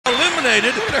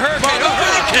eliminated by the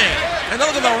Hurricane. And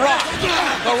look at the Rock.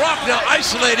 The Rock now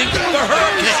isolating the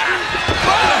Hurricane.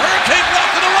 The Hurricane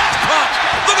blocking the Rock punch.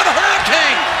 Look at the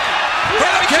Hurricane.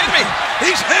 Hurricane,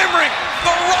 he's hammering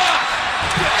the Rock.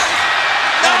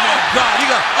 Oh my God, he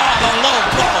got the low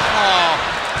blow.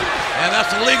 And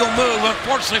that's a legal move,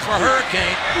 unfortunately for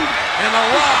Hurricane. And the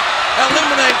Rock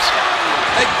eliminates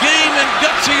a game and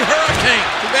gutsy Hurricane.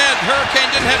 Too bad Hurricane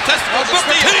didn't have testicles.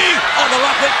 Booker T. Oh, the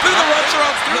Rock went through the ropes.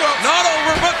 Not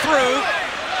over, but through.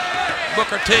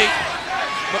 Booker T.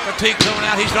 Booker T coming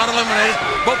out. He's not eliminated.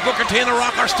 Both Booker T and the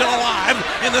Rock are still alive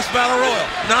in this battle royal.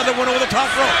 Now they went over the top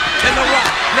rope. And the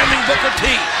Rock ramming Booker T.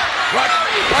 Right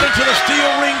into the steel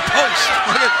ring post.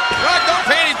 Rock, don't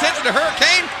pay any attention to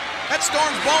Hurricane. That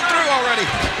storm's blown through already.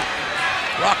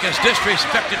 Rock has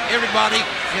disrespected everybody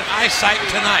in eyesight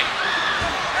tonight.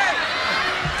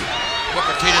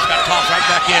 Booker T just got tossed right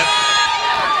back in.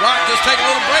 Rock just taking a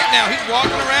little break now. He's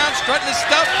walking around, strutting his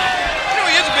stuff. You know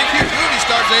he is a big, huge movie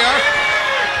star, JR.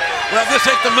 Well, this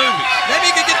ain't the movies.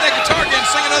 Maybe he could get that guitar again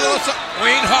and sing another little song.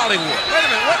 We ain't Hollywood. Wait a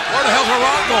minute, what? Where the hell's the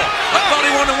Rock going? I thought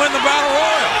he wanted to win the battle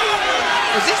royal.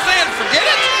 Is he saying forget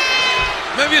it?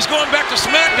 Maybe he's going back to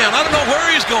SmackDown. I don't know where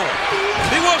he's going.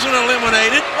 He wasn't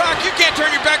eliminated. Rock, you can't turn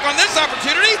your back on this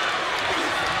opportunity.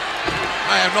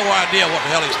 I have no idea what the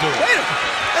hell he's doing. Wait a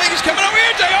minute. I think he's coming over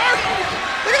here, JR.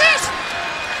 Look at this.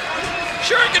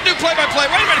 Sure, he can do play-by-play.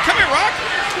 Wait a minute. Come here, Rock.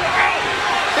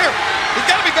 Here. He's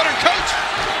got to be better than Coach.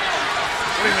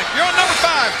 What do you mean? You're on number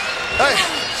 5. Hey.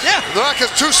 Yeah. The Rock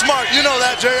is too smart. You know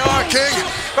that, JR King.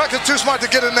 Rock is too smart to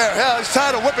get in there. Hell, he's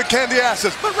tired of whipping candy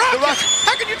asses. But Rock,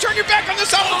 how can you turn your back on this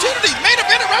opportunity? Main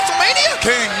event at WrestleMania?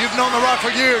 King, you've known The Rock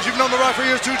for years. You've known The Rock for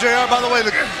years too, JR. By the way,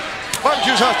 the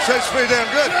barbecue's hot tastes pretty damn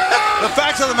good. The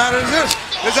facts of the matter is this,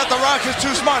 is that The Rock is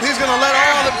too smart. He's going to let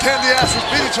all them candy asses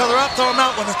beat each other up, throw them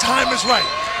out when the time is right.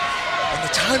 When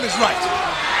the time is right.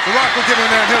 The Rock will get in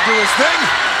there and he'll do his thing.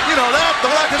 You know that. The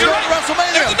Rock is going to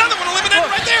WrestleMania. There's another one eliminated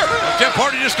right there. Jeff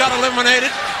Hardy just got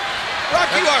eliminated. Rock,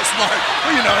 you are smart.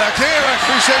 Well, you know that, King. I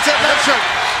appreciate that left shirt.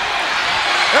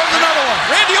 There's another one.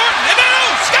 Randy Orton. And then,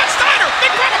 Scott Steiner.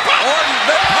 Big Papa Pump. Orton,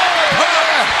 Big Papa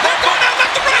Pump. They're going down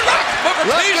left and right, Rock. Booker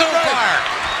T's on fire.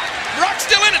 Rock's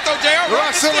still in it, though, JR. The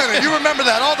Rock's still in it. You remember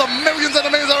that. All the millions and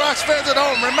millions of Rock's fans at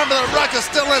home, remember that Rock is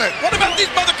still in it. What about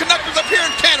these mother Canuckers up here in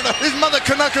Canada? These mother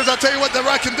Canuckers, I'll tell you what The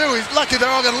Rock can do. He's lucky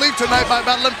they're all going to leave tonight by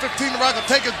about 11:15. The Rock will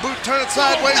take his boot, turn it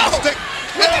sideways, and stick.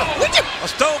 Would you? A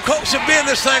Stone Cold should be in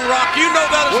this thing, Rock. You know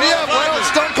that as Well, well. yeah, well,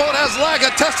 Stone Cold has like a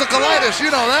testicleitis.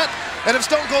 You know that. And if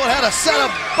Stone Cold had a set of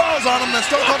balls on him, then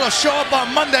Stone Cold will show up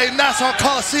on Monday in Nassau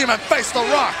Coliseum and face The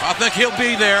Rock. I think he'll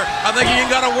be there. I think you ain't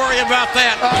got to worry about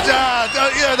that.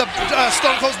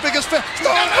 Stone Cold's biggest fan.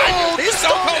 Stone Cold! He's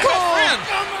Stone Cold's best friend.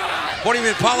 What do you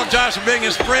mean, apologize for being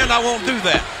his friend? I won't do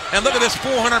that. And look at this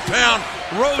 400-pound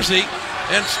Rosie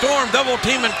and Storm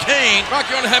double-teaming Kane. Rock,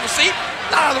 you want to have a seat?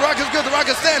 Nah, The Rock is good. The Rock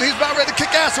is stand. He's about ready to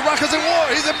kick ass. The Rock is in war.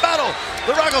 He's in battle.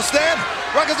 The Rock will stand.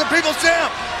 Rock is the people's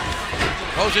champ.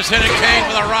 Rosie's hitting Kane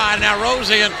with a ride. Now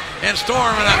Rosie and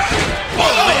Storm and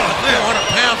 400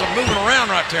 pounds of moving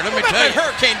around right there. Let me tell you.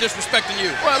 Hurricane disrespecting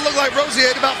you. Well, it looked like Rosie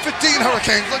ate about 15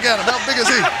 hurricanes. Look at him. How big is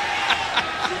he?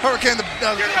 Hurricane, the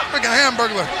freaking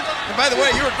hamburglar. And by the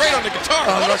way, you were great on the guitar.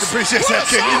 Oh, Rock appreciates that,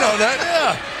 King. You know that,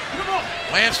 yeah.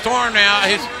 Lance Storm now.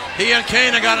 He and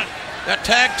Kane have got that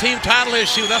tag team title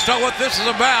issue. That's not what this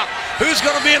is about. Who's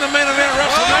going to be in the main event of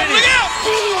WrestleMania? Look out!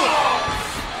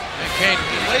 And Kane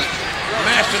late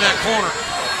mashed in that corner.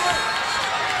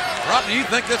 Rob, do you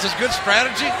think this is good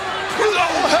strategy? Oh,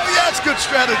 hell yeah, it's good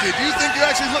strategy. Do you think you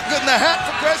actually look good in the hat,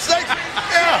 for Christ's sake?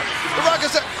 Yeah. The Rock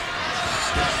is...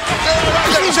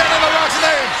 Chanting The Rock's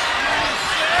name.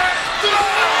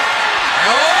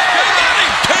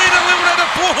 Kane eliminated a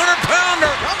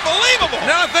 400-pounder. Unbelievable.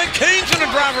 Now I think Kane's in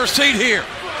the driver's seat here.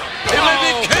 It may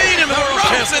be Kane in the world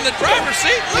Rock's in the driver's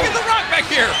seat. Look at The Rock back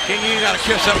here. King, you got to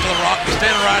kiss up to The Rock. He's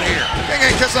standing right here. King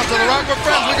ain't kiss up to The Rock. We're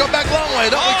friends. We go back long way,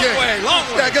 don't we, King? Long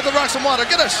way. Yeah, get The Rock some water.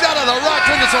 Get a shot of The Rock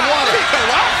into some water. The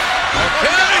Rock.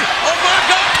 Okay. Oh, my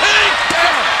God, King.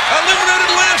 Eliminated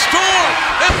Lance Storm.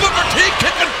 And Booker T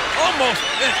kicking, almost,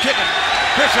 kicking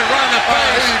Christian right in the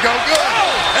face. There you go. Good.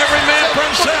 Every man for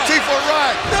himself. Booker T for a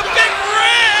ride. The big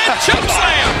red choke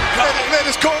slam. Man,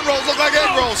 his cornrows look like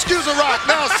egg rolls. Excuse The Rock.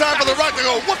 Now it's time for The Rock to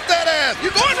go whoop that ass.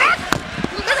 You going, Rock?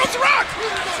 There goes The Rock.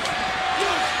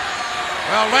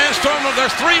 Well, Lance Storm,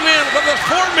 there's 3 men, but there's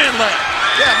 4 men left.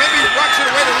 Yeah, maybe Rock should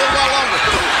have waited a little while longer.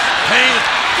 Kane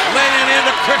laying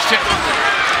into Christian.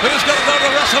 Who's going to go to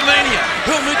WrestleMania?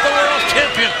 Who'll meet the world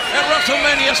champion at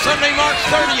WrestleMania Sunday, March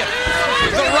 30th?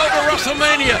 The road to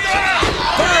WrestleMania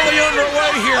thoroughly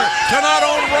underway here tonight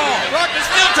on Raw. Rock is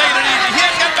still taking it easy. He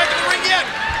hasn't got back in the ring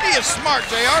is smart,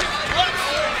 JR.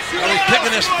 Well, he's picking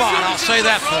his spot, I'll say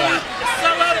that for him.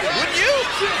 Wouldn't you?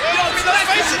 Let's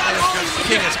face it.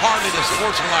 King is hardly the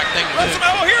sportsmanlike thing to do.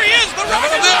 Oh, here he is, The Rock.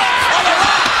 Look at this! Oh, The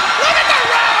Rock! Look at The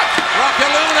Rock! Rock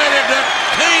eliminated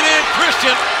Kane and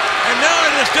Christian, and now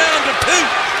it is down to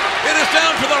 2. It is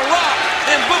down to The Rock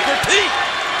and Booker T.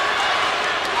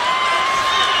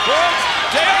 Well,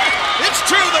 JR, it's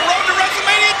true. The road to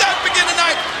WrestleMania does begin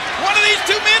tonight. One of these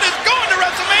two men is going to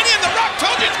WrestleMania, and The Rock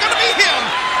told you it's going to be him.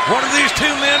 One of these two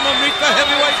men will meet the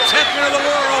heavyweight champion of the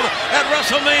world at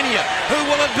WrestleMania. Who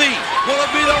will it be? Will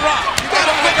it be The Rock?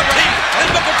 Or Booker T? And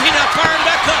Booker T now firing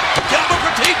back up. Can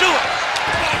Booker T do it?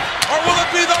 Or will it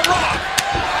be The Rock?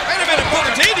 Wait a minute,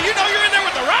 Booker T, do you know you're in there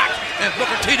with The Rock? And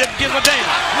Booker T didn't give a damn.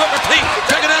 Booker T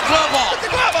taking that glove off. Get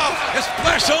the glove off. It's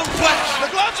flesh on flesh. The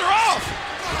gloves are off.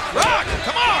 Rock,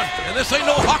 come on. And this ain't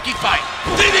no hockey fight.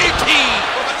 DDT.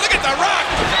 Look at The Rock.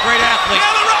 He's a great athlete.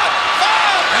 Now The Rock.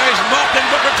 Now he's mocking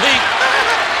Booker T.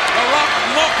 The Rock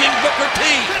mocking Booker T.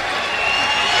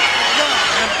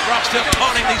 And Rock's still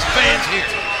taunting these fans here.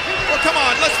 Well, come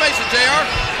on, let's face it, JR.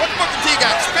 What's Booker T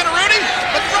got? Spinneroonie?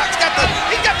 But Rock's got the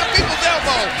people's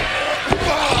elbow.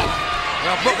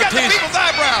 Well, Booker He's got the people's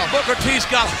eyebrow. Booker T's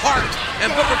got heart,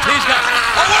 and Booker T's got.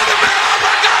 Oh, wait a minute! Oh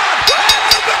my God!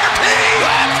 Oh, Booker T!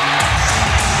 What?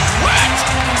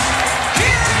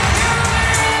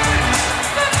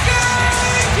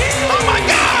 Oh my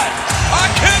God! I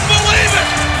can't believe it!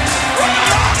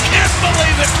 I can't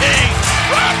believe it, King!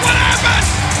 Rock, what happened?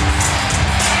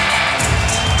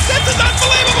 This is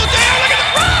unbelievable, JR. Look at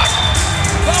The Rock!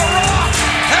 The Rock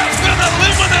has been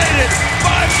eliminated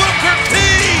by Booker T!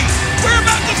 We're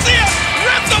about to see a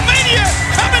WrestleMania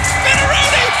coming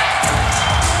spinneroonie!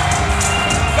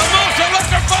 The most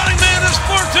electrifying man in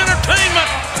sports entertainment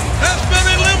has been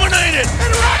eliminated!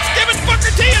 And Rock's giving Booker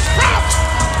T his props!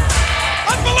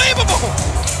 Unbelievable!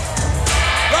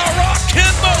 The Rock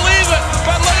can't believe it,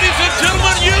 but ladies and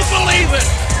gentlemen, you believe it!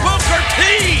 Booker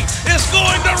T is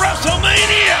going to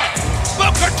WrestleMania!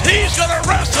 Booker T's gonna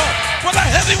wrestle for the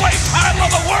heavyweight title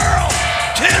of the world!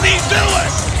 Can he do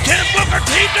it? Can Booker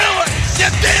T do it?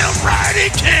 You're damn right he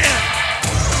can!